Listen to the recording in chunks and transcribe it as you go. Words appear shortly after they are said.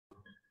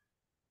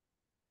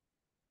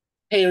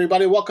Hey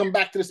everybody, welcome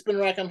back to the Spin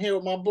Rack. I'm here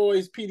with my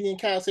boys, PD and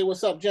Cal. Say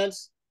what's up,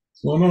 gents.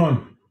 What's going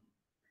on?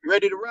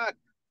 Ready to rock.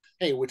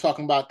 Hey, we're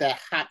talking about that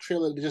hot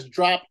trailer that just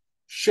dropped,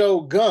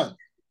 Shogun.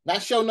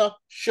 Not Show No,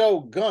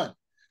 Shogun.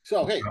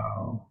 So hey,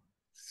 Oh,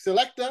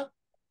 selector,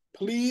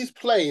 please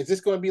play. Is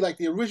this going to be like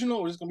the original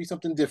or is this going to be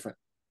something different?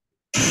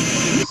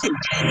 Listen,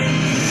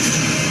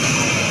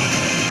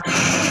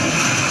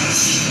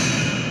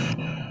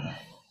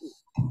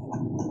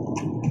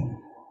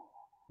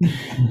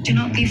 Do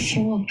not be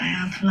fooled by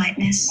our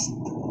politeness,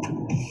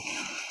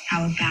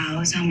 our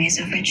vows, our maze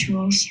of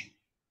rituals.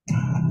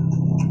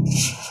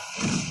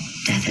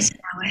 Death is in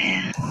our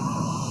air,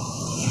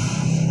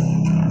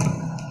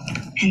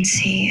 in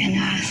sea and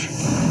earth.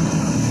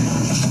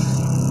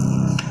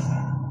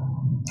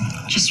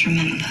 Just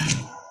remember,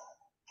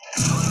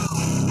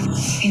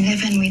 we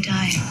live and we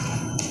die.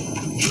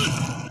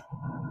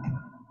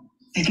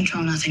 We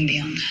control nothing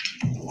beyond that.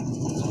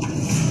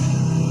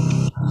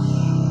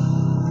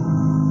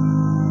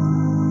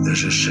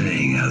 There's a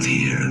saying out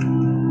here,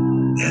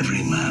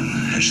 every man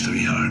has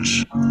three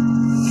hearts.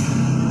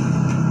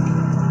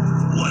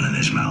 One in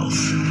his mouth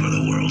for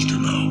the world to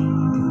know.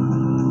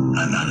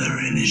 Another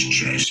in his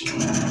chest,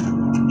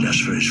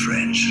 just for his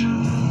friends.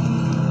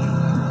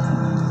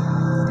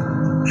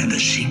 And a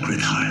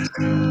secret heart,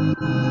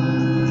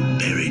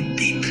 buried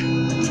deep,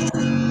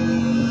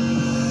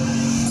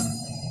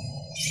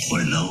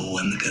 where no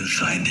one can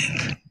find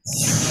it.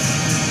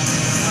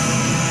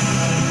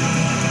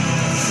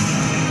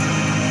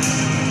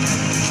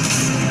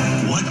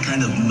 What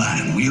kind of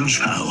man wields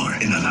power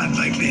in a land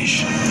like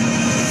this?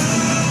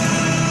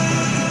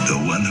 The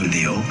one with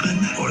the open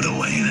or the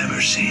one you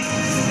never see?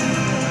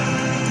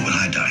 Will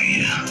I die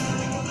here?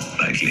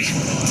 Likely.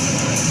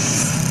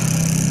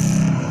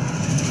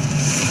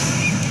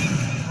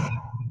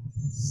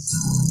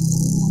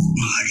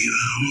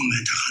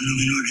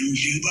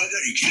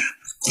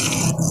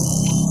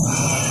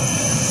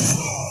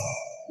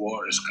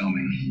 War is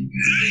coming.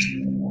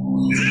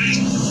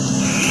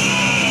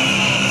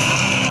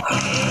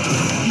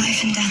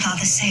 Life and death are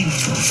the same.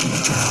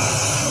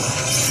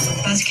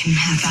 Both can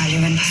have value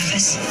and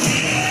purpose.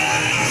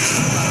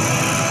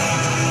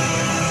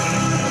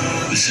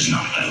 This is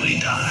not where we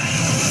die.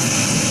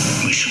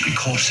 We should be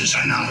corpses,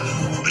 I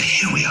know. But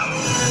here we are.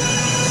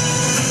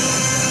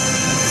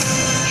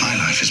 My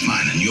life is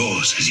mine and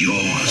yours is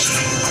yours.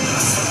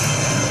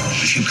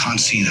 If you can't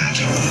see that,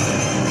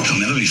 you'll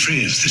never be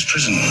free of this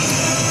prison.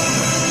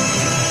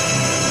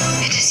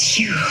 It is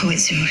you who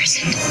is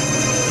imprisoned.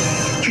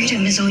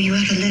 Freedom is all you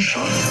ever live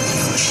for.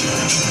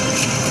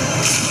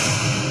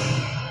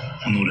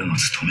 己の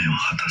務めを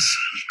果たす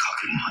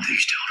覚悟はで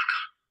きておるか。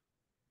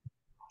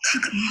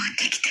覚悟は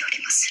できてお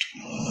りま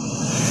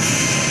す。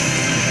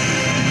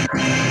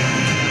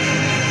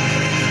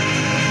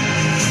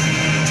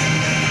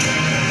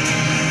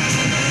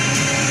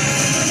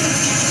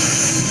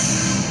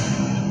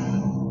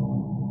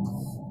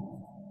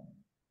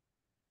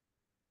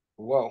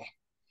Whoa.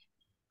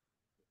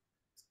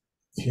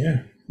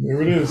 yeah,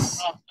 there it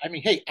is. I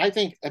mean,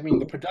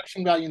 the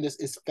production value in this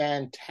is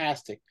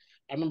fantastic.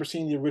 I remember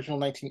seeing the original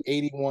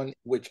 1981,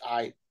 which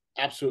I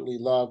absolutely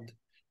loved.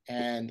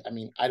 And I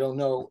mean, I don't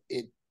know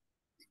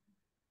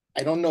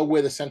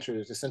where the center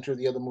is. The center of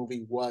the other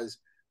movie was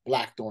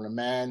Blackthorn, a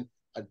man,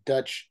 a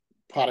Dutch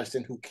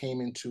Protestant who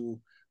came into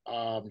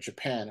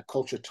Japan, a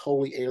culture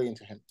totally alien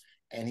to him,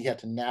 and he had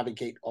to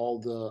navigate all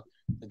the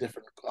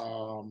different,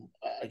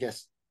 I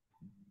guess,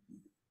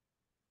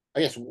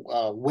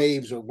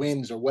 waves or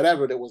winds or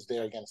whatever that was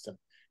there against him.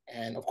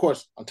 And of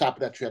course, on top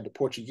of that, you had the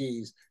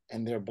Portuguese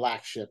and their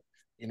black ship.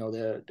 You know,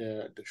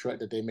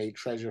 that they made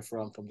treasure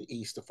from the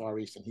east, the far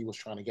east, and he was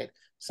trying to get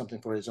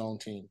something for his own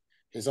team,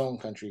 his own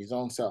country, his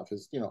own self,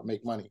 his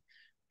make money.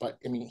 But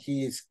I mean,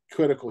 he is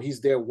critical.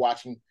 He's there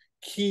watching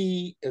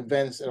key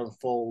events that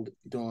unfold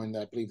during,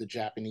 I believe, the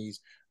Japanese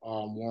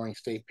Warring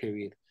State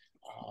period,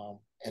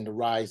 and the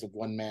rise of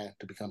one man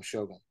to become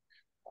shogun.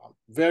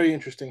 Very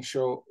interesting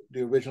show.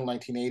 The original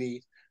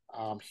 1980s,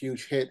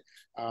 huge hit.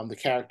 The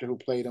character who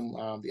played him,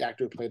 the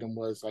actor who played him,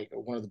 was like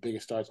one of the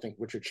biggest stars. I think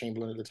Richard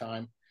Chamberlain at the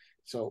time.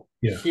 So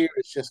Yeah. here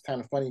it's just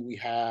kind of funny. We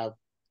have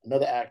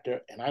another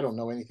actor, and I don't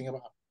know anything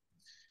about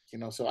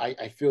him. So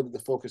I feel that the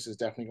focus is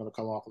definitely going to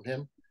come off of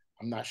him.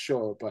 I'm not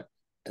sure, but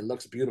it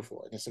looks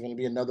beautiful, and it's going to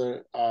be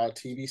another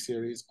TV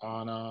series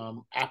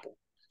on Apple.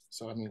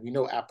 So I mean, we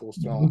know Apple's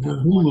throwing The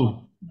Apple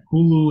money.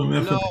 Hulu,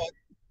 and no, FX.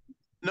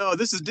 no,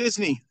 this is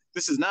Disney.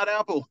 This is not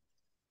Apple.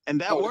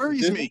 And that Oh, this is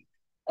worries Disney? me.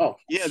 Oh,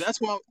 Yeah,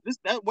 that's why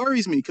that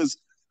worries me because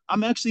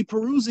I'm actually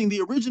perusing the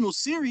original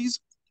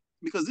series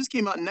because this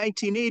came out in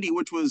 1980,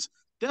 which was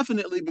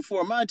definitely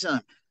before my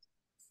time.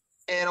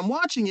 And I'm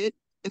watching it.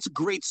 It's a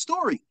great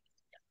story.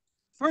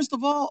 First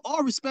of all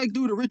respect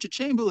due to Richard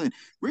Chamberlain.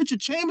 Richard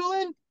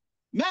Chamberlain,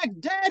 Mac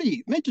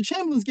Daddy. Richard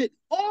Chamberlain's get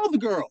all the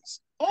girls,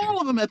 all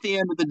of them at the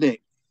end of the day.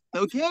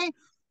 Okay?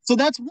 So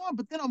that's one.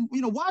 But then I'm,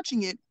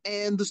 watching it,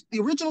 and the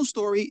original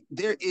story,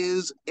 there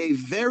is a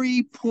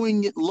very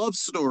poignant love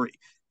story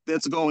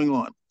that's going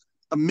on.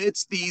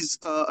 amidst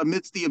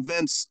the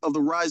events of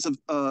the rise of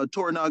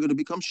Toranaga to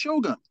become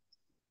shogun.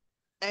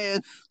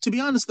 And to be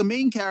honest, the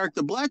main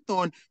character,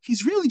 Blackthorn,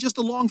 he's really just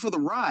along for the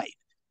ride.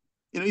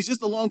 He's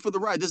just along for the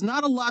ride. There's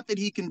not a lot that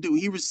he can do.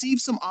 He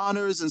receives some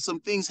honors and some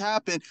things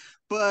happen,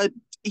 but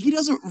he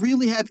doesn't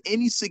really have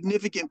any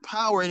significant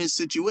power in his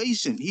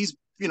situation. He's,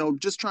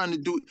 just trying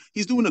to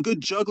he's doing a good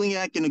juggling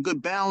act and a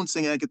good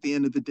balancing act at the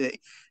end of the day.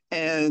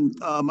 And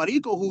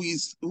Mariko,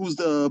 who's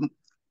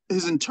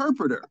his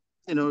interpreter,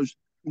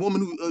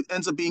 woman who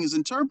ends up being his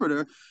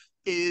interpreter,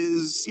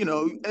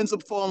 ends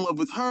up falling in love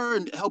with her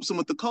and helps him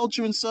with the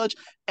culture and such.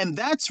 And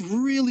that's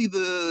really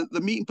the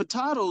meat and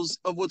potatoes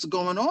of what's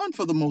going on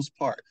for the most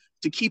part,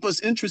 to keep us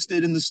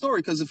interested in the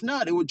story. Because if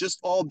not, it would just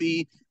all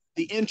be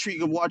the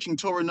intrigue of watching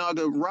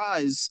Toranaga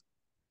rise,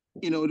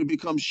 to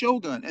become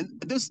shogun.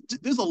 And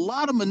there's a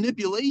lot of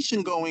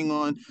manipulation going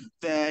on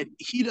that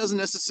he doesn't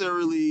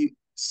necessarily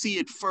see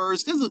at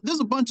first. There's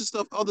a bunch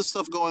of other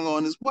stuff going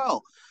on as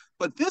well.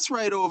 But this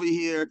right over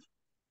here,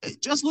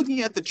 just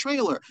looking at the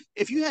trailer,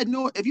 if you have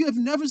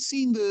never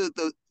seen the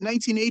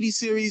 1980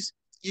 series,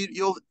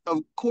 you'll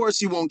of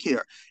course you won't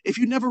care. If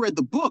you never read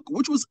the book,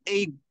 which was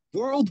a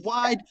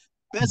worldwide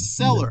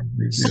bestseller,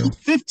 sold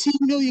 15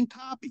 million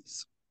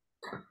copies.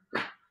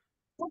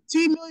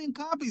 15 million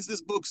copies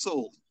this book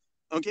sold.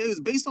 Okay, it was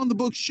based on the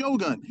book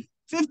Shogun.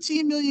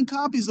 15 million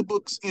copies of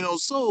books,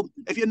 sold.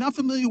 If you're not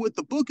familiar with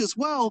the book as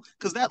well,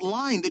 because that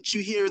line that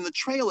you hear in the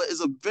trailer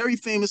is a very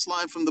famous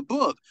line from the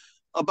book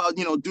about,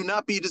 do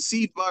not be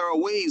deceived by our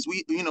ways.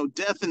 We,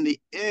 death in the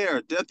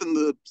air, death in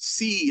the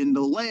sea, in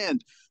the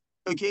land.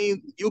 Okay,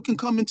 you can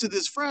come into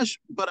this fresh,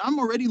 but I'm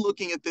already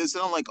looking at this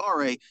and I'm like, all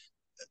right,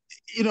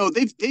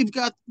 they've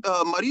got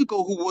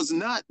Mariko, who was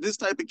not this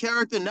type of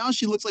character. Now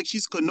she looks like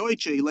she's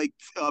Kunoichi, like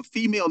a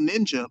female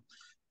ninja.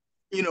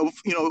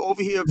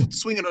 Over here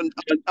swinging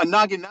a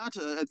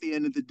naginata at the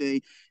end of the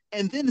day.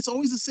 And then it's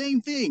always the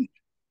same thing.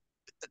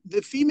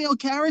 The female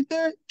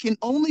character can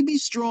only be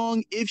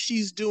strong if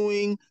she's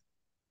doing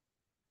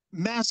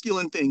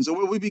masculine things, or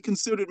what would be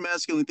considered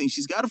masculine things.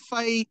 She's got to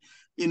fight,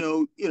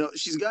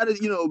 she's got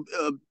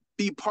to,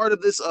 be part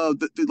of this,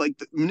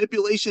 the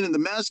manipulation in the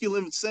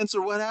masculine sense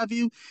or what have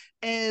you.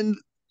 And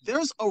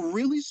there's a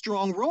really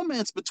strong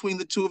romance between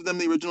the two of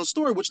them in the original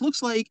story, which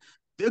looks like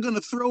they're going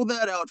to throw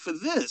that out for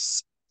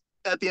this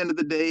at the end of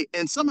the day,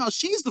 and somehow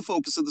she's the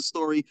focus of the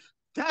story.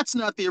 That's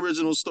not the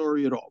original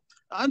story at all.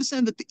 I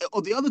understand that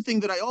the other thing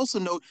that I also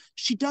know,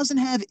 she doesn't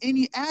have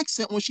any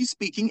accent when she's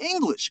speaking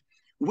English,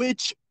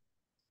 which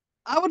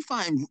I would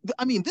find,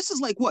 this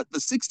is like what, the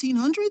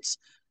 1600s?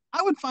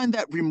 I would find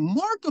that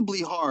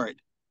remarkably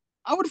hard.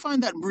 I would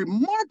find that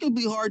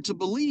remarkably hard to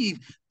believe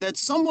that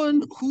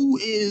someone who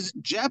is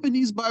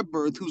Japanese by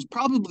birth, who's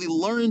probably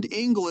learned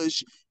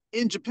English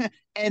in Japan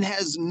and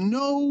has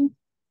no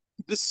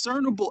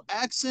discernible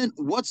accent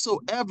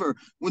whatsoever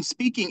when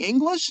speaking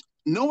English,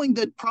 knowing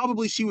that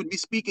probably she would be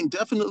speaking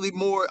definitely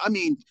more.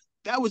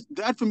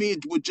 That for me,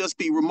 it would just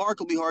be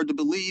remarkably hard to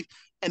believe.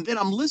 And then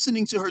I'm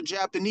listening to her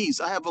Japanese.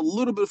 I have a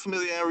little bit of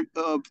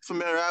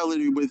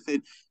familiarity with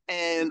it,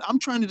 and I'm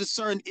trying to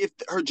discern if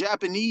her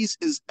Japanese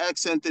is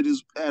accented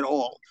at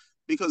all,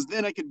 because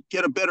then I could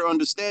get a better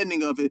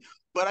understanding of it.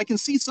 But I can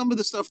see some of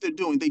the stuff they're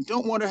doing. They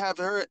don't want to have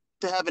her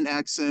to have an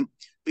accent,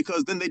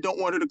 because then they don't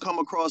want her to come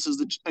across as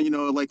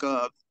like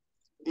a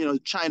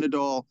China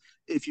doll,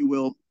 if you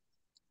will.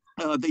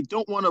 They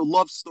don't want a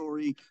love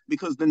story,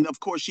 because then of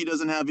course she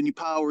doesn't have any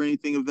power or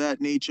anything of that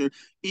nature,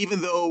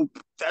 even though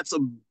that's a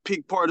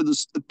big part of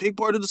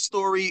the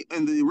story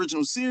in the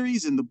original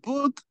series, in the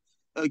book.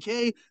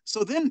 Okay,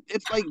 so then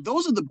if like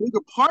those are the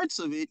bigger parts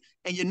of it,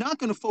 and you're not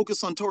going to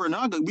focus on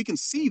Toranaga, we can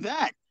see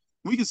that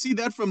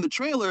from the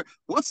trailer.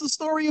 What's the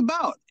story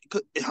about?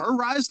 Her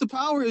rise to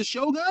power as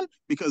Shogun?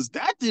 Because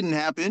that didn't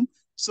happen.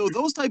 So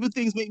those type of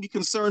things make me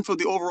concerned for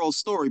the overall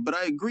story. But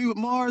I agree with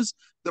Mars.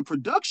 The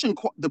production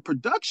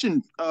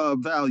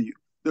value,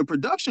 the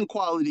production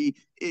quality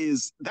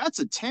that's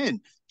a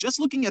 10. Just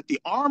looking at the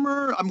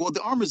armor,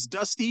 the armor's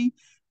dusty,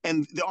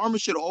 and the armor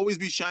should always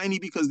be shiny,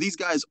 because these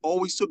guys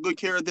always took good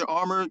care of their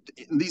armor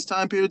in these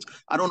time periods.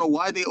 I don't know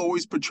why they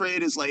always portray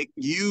it as like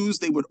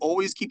used. They would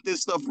always keep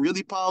this stuff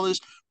really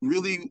polished,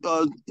 really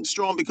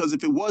strong, because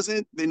if it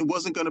wasn't, then it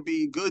wasn't going to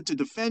be good to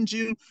defend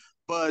you.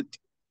 But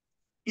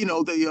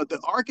the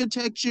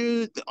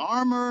architecture, the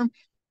armor,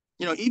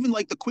 even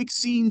like the quick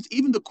scenes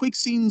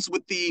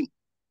with the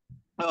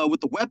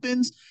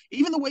weapons,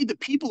 even the way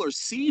that people are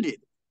seated.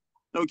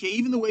 Okay,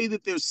 even the way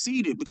that they're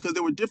seated, because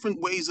there were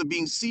different ways of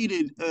being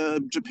seated.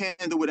 Japan,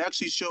 that would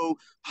actually show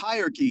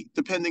hierarchy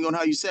depending on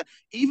how you sat.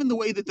 Even the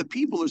way that the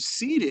people are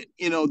seated,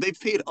 they've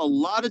paid a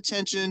lot of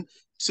attention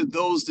to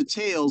those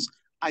details.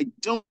 I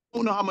don't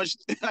know how much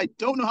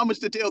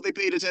detail they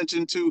paid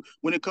attention to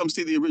when it comes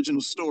to the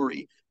original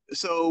story.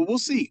 So we'll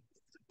see.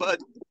 But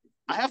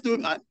I'm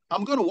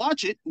going to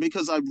watch it,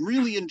 because I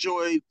really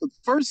enjoyed the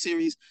first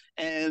series,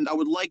 and I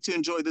would like to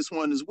enjoy this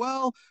one as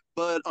well.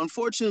 But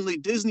unfortunately,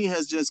 Disney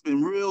has just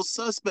been real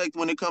suspect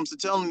when it comes to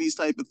telling these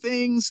type of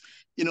things.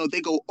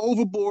 They go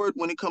overboard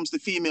when it comes to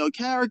female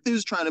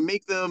characters, trying to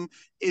make them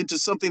into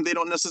something they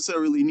don't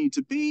necessarily need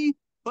to be.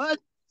 But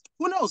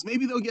who knows?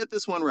 Maybe they'll get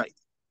this one right.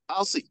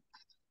 I'll see.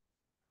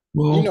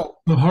 You Well, know,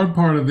 the hard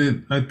part of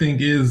it, I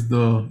think, is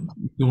the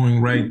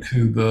going right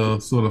to the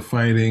sort of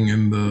fighting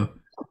and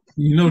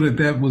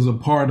that was a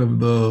part of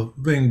the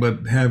thing,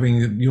 but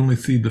having it, you only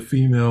see the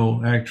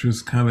female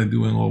actress kind of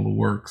doing all the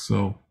work.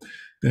 So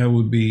that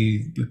would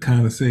be the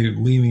kind of say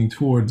leaning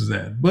towards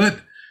that. But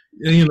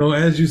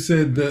as you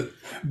said, that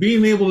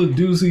being able to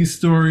do these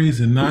stories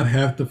and not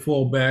have to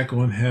fall back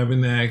on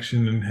having the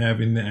action and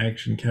having the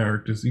action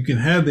characters, you can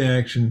have the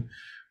action,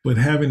 but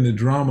having the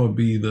drama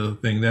be the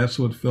thing. That's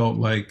what felt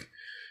like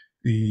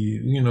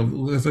it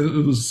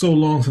was so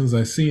long since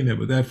I seen it,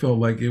 but that felt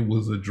like it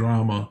was a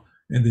drama,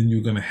 and then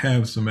you're going to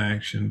have some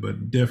action,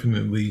 but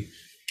definitely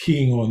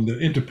keying on the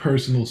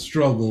interpersonal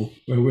struggle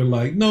where we're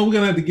like, no, we're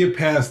going to have to get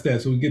past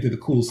that so we get to the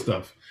cool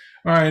stuff.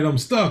 All right, I'm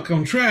stuck.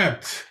 I'm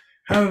trapped.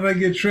 How did I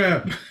get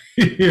trapped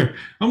here?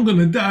 I'm going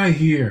to die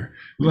here.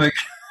 Like,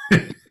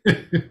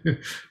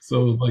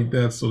 so like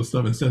that sort of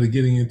stuff, instead of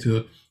getting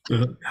into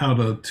how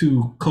the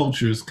two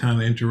cultures kind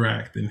of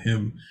interact and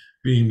him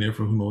being there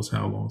for who knows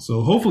how long.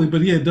 So hopefully,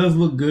 but yeah, it does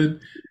look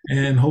good.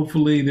 And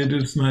hopefully they're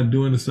just not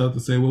doing the stuff to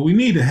say, well,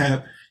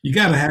 you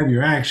got to have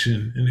your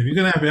action. And if you're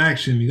going to have your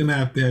action, you're going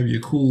to have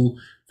your cool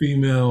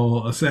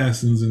female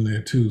assassins in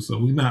there too. So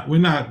we're not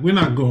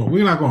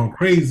going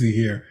crazy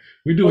here.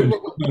 We're doing,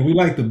 we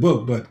like the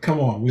book, but come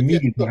on, we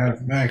need to have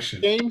some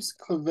action. James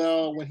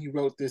Clavell, when he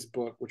wrote this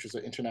book, which was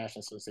an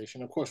international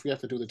sensation, of course, we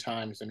have to do the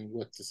times. I mean,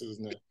 this is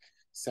in the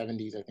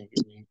 70s, I think.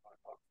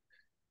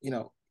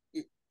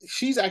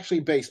 She's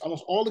actually based,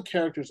 almost all the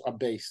characters are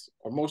based,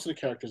 or most of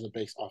the characters are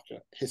based off of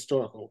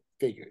historical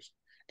figures.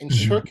 And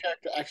her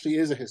character actually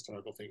is a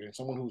historical figure, and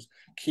someone who's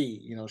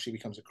key. She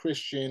becomes a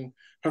Christian.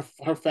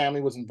 Her family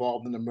was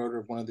involved in the murder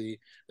of one of the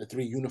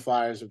three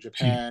unifiers of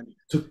Japan.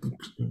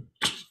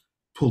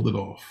 Pulled it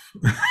off.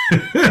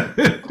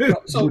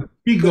 So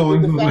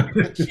the fact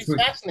that she's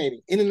fascinating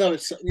in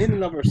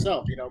and of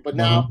herself, But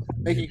now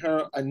making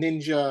her a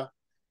ninja,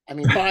 I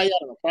mean, probably, I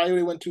don't know, probably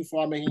we went too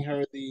far making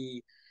her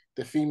the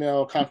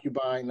female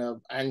concubine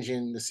of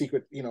Anjin, the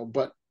secret,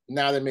 But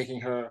now they're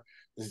making her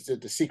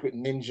the secret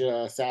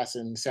ninja,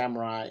 assassin,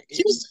 samurai.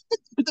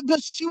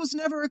 But she was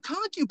never a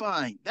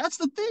concubine. That's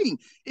the thing.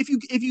 If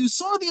you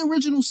saw the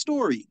original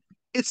story,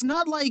 it's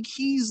not like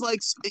he's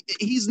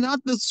not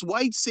this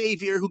white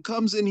savior who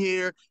comes in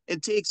here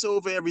and takes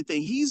over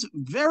everything. He's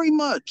very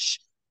much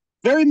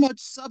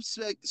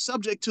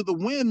subject to the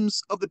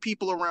whims of the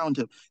people around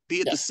him,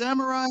 be it the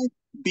samurai,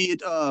 be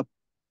it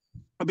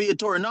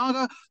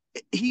Toranaga.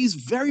 He's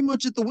very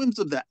much at the whims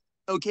of that.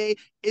 Okay,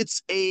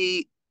 it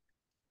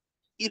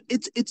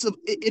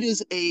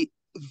is a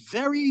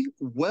very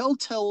well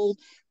told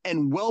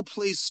and well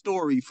placed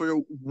story for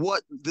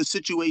what the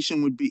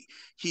situation would be.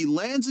 He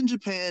lands in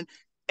Japan,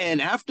 and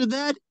after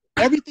that,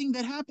 everything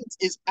that happens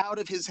is out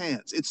of his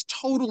hands. It's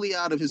totally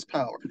out of his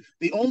power.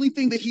 The only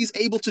thing that he's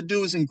able to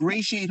do is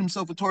ingratiate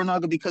himself with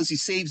Toranaga because he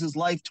saves his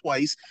life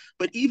twice.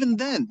 But even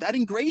then, that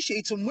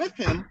ingratiates him with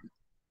him.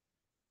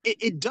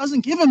 It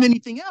doesn't give him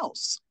anything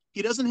else.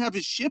 He doesn't have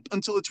his ship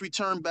until it's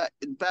returned back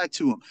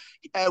to him.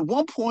 At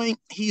one point,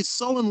 he's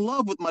so in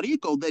love with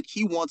Mariko that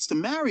he wants to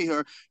marry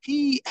her.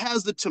 He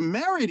has the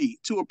temerity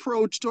to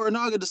approach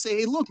Toranaga to say,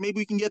 hey, look,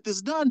 maybe we can get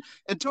this done.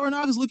 And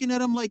Toranaga's looking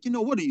at him like,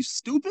 what, are you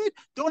stupid?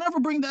 Don't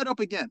ever bring that up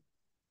again.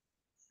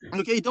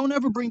 Okay, don't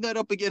ever bring that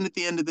up again at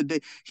the end of the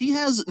day. He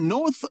has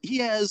no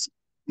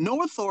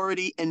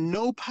authority and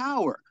no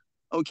power,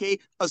 okay,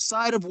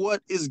 aside of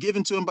what is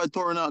given to him by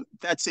Toranaga.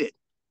 That's it.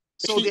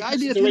 So the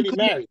idea she's already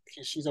married.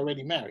 She's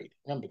already married.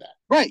 Remember that,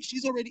 right?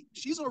 She's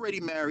already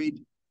married.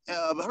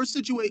 Her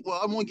situation. Well,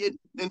 I won't get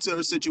into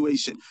her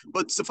situation,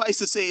 but suffice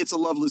to say, it's a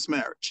loveless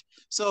marriage.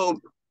 So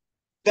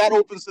that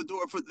opens the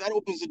door for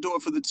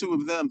the two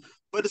of them.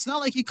 But it's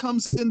not like he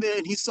comes in there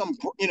and he's some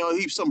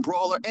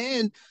brawler.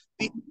 And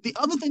the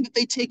other thing that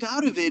they take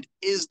out of it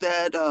is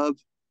that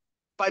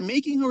by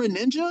making her a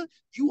ninja,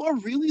 you are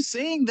really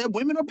saying that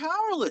women are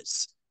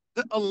powerless.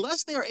 That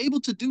unless they are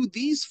able to do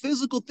these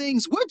physical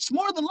things, which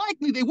more than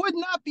likely they would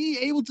not be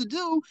able to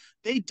do,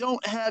 they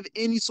don't have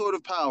any sort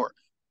of power.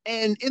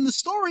 And in the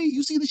story,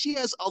 you see that she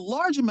has a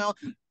large amount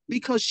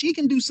because she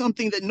can do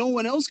something that no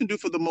one else can do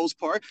for the most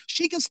part.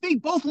 She can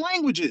speak both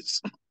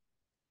languages.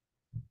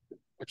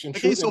 Which in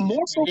truth, so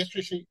more so,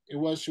 history,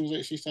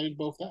 she studied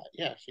both that.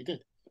 Yeah, she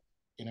did.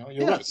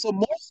 You're right. So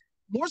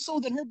more so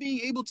than her being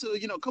able to,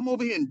 come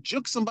over here and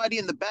juke somebody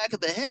in the back of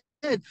the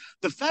head,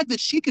 the fact that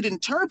she could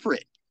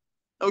interpret,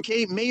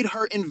 okay, made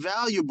her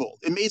invaluable.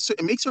 It makes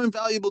her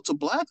invaluable to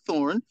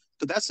Blackthorn,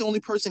 because that's the only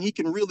person he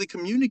can really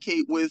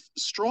communicate with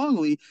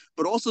strongly,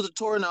 but also to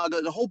Toranaga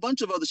and a whole bunch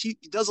of others. She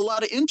does a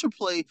lot of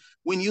interplay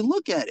when you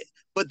look at it.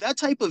 But that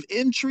type of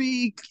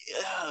intrigue,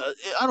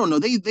 I don't know.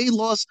 They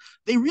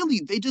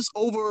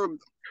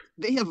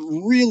they have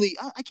really,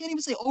 I can't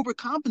even say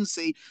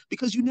overcompensate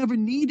because you never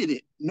needed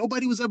it.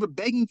 Nobody was ever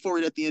begging for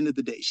it at the end of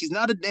the day. She's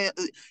not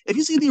if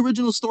you see the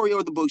original story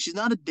or the book, she's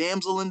not a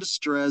damsel in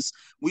distress.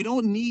 We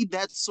don't need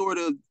that sort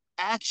of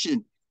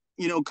action,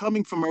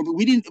 coming from her. But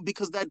we didn't,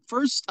 because that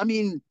first, I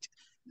mean,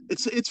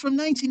 it's from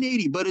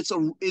 1980, but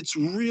it's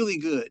really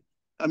good.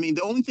 I mean,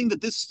 the only thing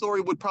that this story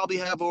would probably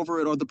have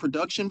over it are the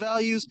production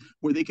values,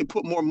 where they could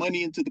put more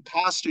money into the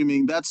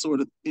costuming, that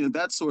sort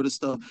of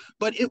stuff.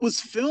 But it was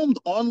filmed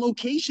on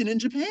location in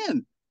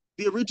Japan,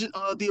 the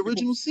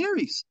original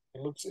series.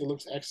 It looks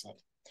excellent.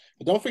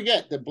 But don't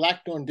forget that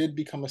Blackthorn did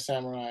become a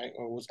samurai,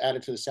 or was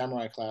added to the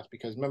samurai class,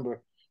 because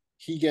remember,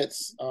 he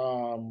gets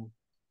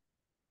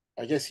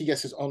I guess he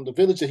gets his own, the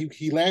village that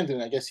he landed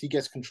in. I guess he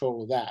gets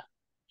control of that.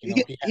 He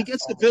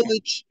gets the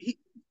village.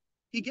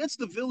 He gets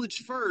the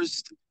village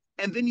first,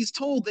 and then he's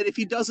told that if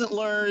he doesn't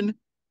learn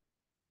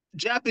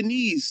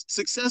Japanese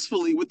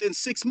successfully within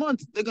 6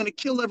 months, they're going to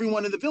kill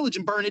everyone in the village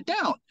and burn it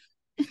down.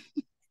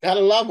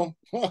 Gotta love him.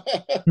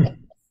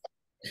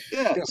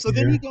 Yeah. So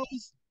then he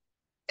goes,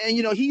 and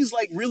he's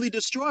like really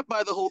distraught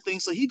by the whole thing.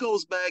 So he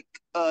goes back,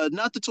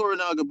 not to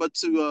Toranaga, but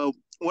to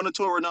one of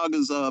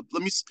Toranaga's.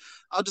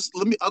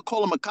 I'll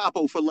call him a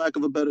capo for lack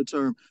of a better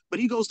term. But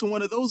he goes to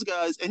one of those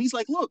guys, and he's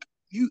like, look,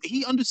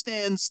 he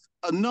understands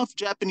enough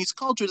Japanese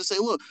culture to say,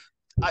 look,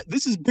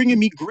 this is bringing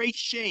me great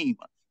shame.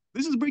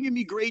 This is bringing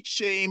me great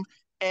shame,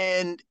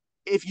 and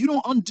if you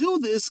don't undo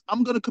this,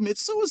 I'm going to commit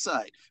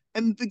suicide.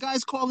 And the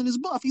guy's calling his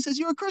bluff. He says,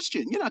 you're a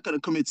Christian. You're not going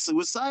to commit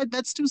suicide.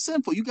 That's too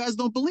sinful. You guys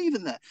don't believe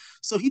in that.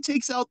 So he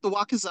takes out the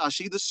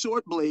wakizashi, the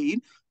short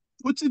blade,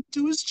 puts it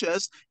to his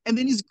chest, and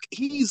then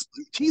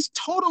he's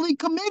totally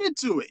committed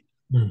to it.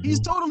 Mm-hmm. He's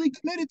totally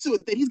committed to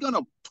it, that he's going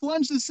to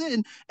plunge this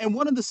in, and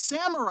one of the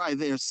samurai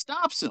there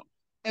stops him.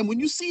 And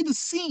when you see the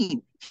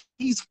scene,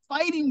 he's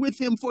fighting with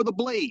him for the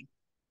blade.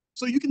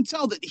 So you can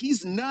tell that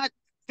he's not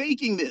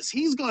faking this.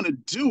 He's going to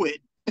do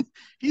it.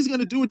 He's going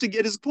to do it to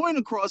get his point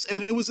across.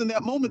 And it was in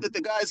that moment that the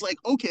guy's like,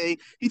 okay,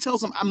 he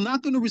tells him, I'm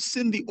not going to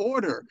rescind the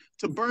order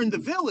to burn the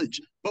village,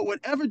 but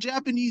whatever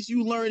Japanese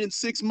you learn in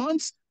 6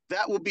 months,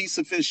 that will be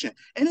sufficient.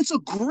 And it's a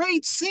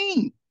great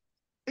scene.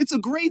 It's a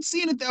great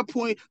scene at that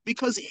point,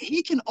 because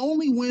he can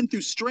only win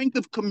through strength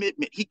of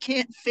commitment. He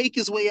can't fake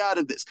his way out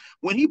of this.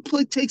 When he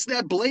takes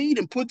that blade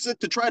and puts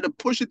it to try to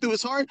push it through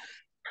his heart,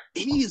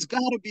 he's got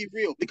to be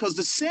real, because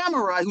the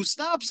samurai who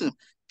stops him,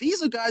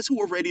 these are guys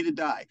who are ready to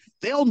die.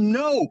 They'll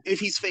know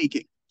if he's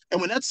faking. And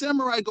when that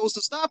samurai goes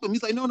to stop him,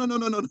 he's like,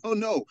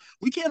 no.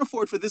 We can't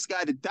afford for this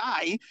guy to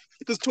die,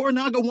 because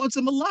Toranaga wants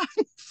him alive.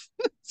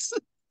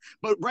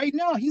 But right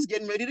now, he's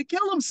getting ready to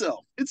kill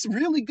himself. It's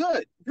really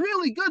good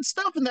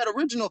stuff in that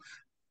original.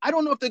 I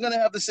don't know if they're going to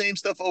have the same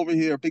stuff over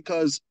here,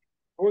 because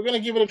we're going to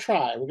give it a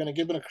try.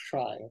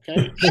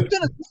 Okay?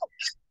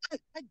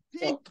 I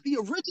dig the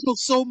original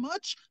so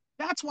much.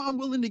 That's why I'm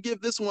willing to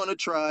give this one a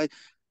try.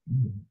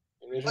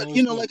 But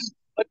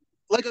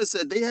like I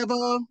said, they have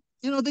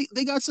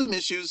they got some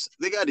issues.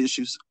 They got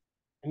issues.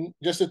 And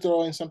just to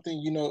throw in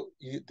something,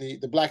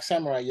 the Black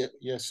Samurai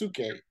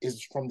Yasuke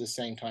is from the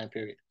same time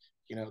period,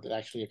 that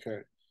actually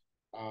occurred.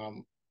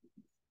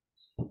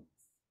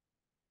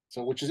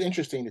 So, which is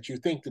interesting, that you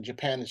think that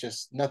Japan is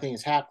just nothing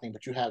is happening,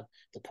 but you have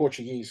the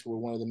Portuguese, who are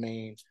one of the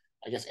main,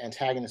 I guess,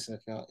 antagonists in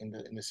the film,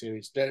 in the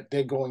series.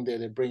 They're going there.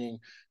 They're bringing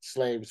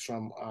slaves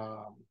from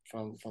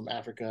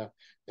Africa.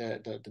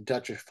 The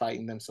Dutch are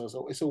fighting them.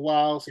 So it's a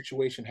wild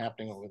situation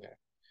happening over there.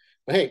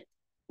 But hey,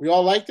 we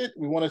all liked it.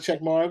 We want to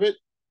check more of it,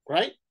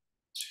 right?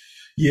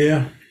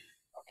 Yeah.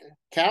 Okay,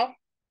 Cal,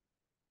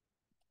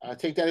 I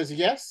take that as a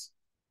yes.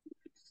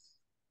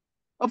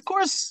 Of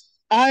course,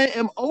 I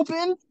am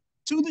open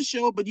to the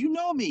show, but you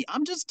know me.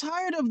 I'm just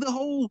tired of the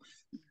whole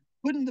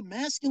putting the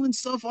masculine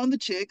stuff on the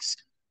chicks.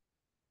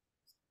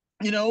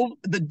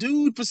 The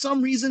dude, for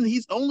some reason,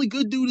 he's only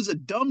good dude is a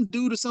dumb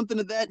dude or something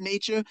of that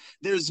nature.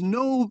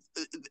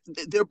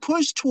 They're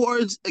pushed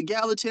towards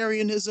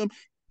egalitarianism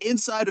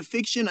inside of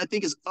fiction. I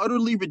think is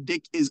utterly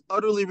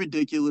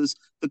ridiculous.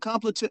 The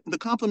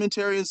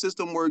complementarian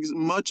system works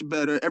much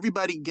better.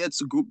 Everybody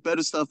gets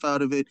better stuff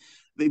out of it.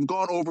 They've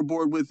gone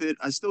overboard with it.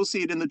 I still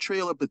see it in the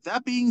trailer. But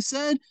that being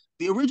said,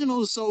 the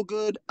original is so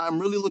good. I'm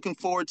really looking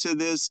forward to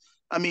this.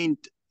 I mean,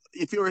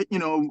 if you're,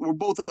 we're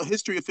both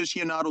history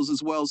aficionados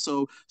as well.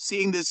 So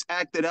seeing this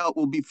acted out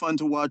will be fun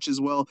to watch as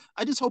well.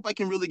 I just hope I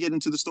can really get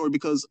into the story,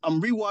 because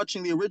I'm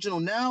rewatching the original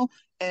now,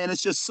 and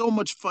it's just so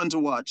much fun to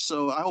watch.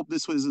 So I hope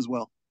this was as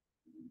well.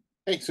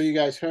 Hey, so you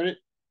guys heard it.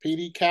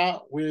 PD,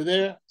 Cal, we're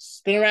there.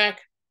 Spin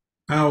rack.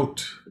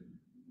 Out.